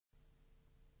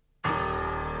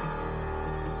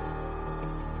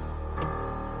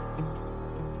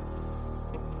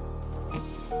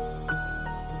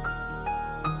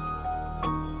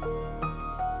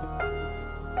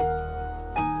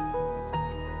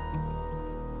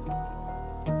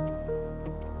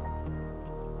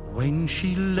When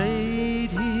she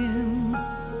laid him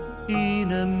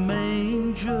in a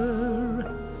manger,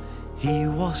 he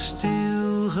was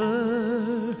still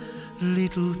her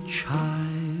little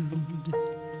child.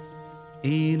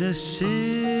 In a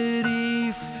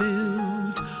city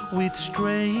filled with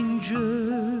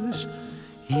strangers,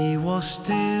 he was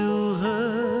still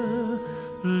her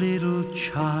little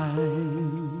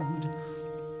child.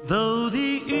 Though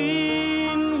the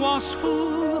inn was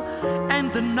full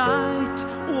and the night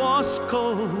was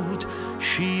cold,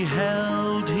 she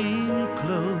held him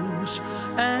close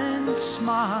and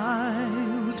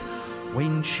smiled.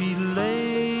 When she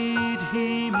laid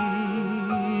him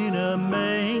in a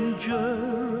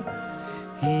manger,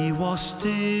 he was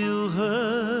still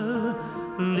her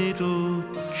little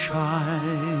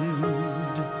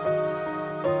child.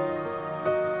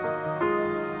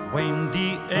 When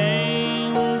the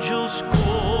angels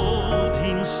called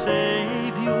him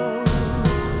Savior,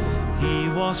 he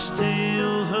was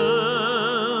still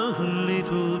her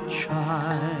little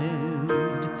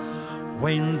child.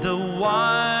 When the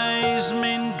wise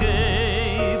men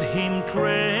gave him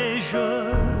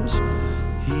treasures,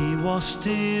 he was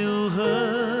still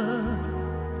her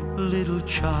little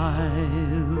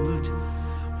child.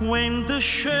 When the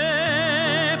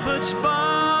shepherds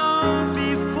bowed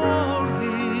before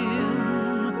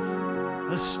him,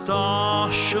 a star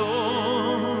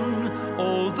shone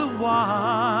all the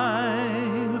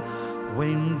while.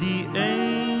 When the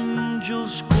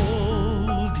angels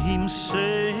called him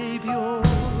Savior,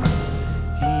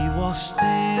 he was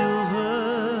still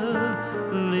her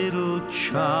little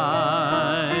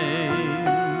child.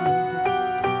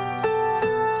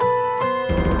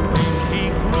 When he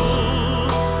grew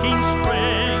in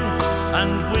strength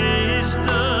and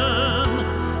wisdom,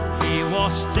 he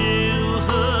was still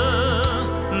her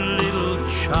little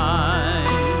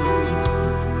child.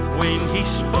 When he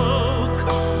spoke,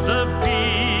 the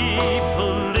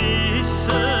people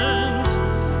listened,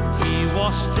 he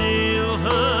was still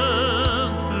her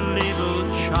little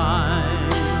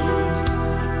child.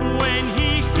 When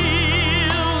he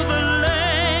healed the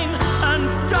lame and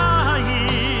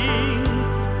dying,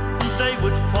 they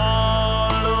would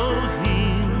follow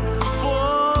him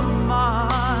for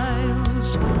miles.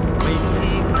 When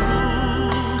he grew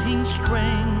in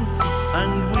strength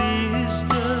and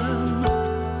wisdom,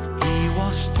 he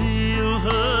was still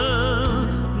her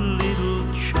little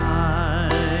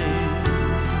child.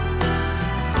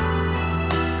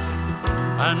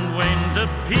 And when the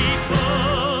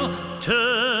people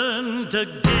turned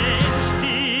against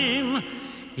him,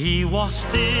 he was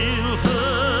still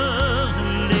her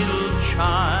little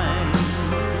child.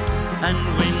 And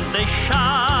when they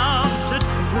shouted,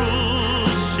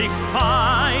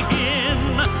 "Crucify him,"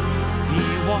 he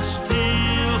was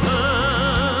still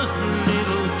her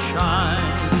little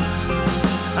child.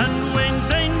 And when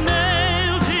they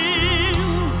nailed him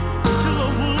to a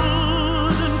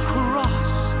wooden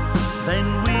cross, then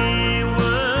we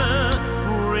were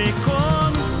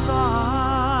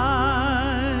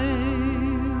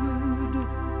reconciled.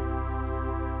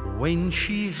 When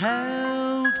she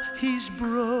held his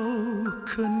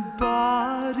broken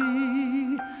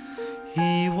body,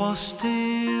 he was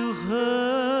still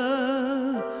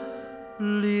her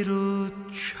little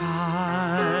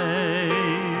child.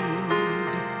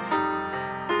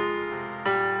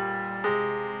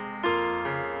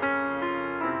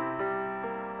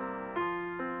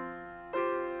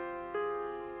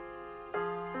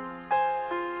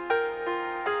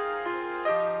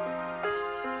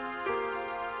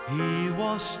 He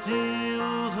was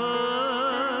still her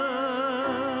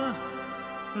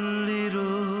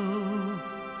little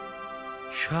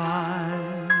child.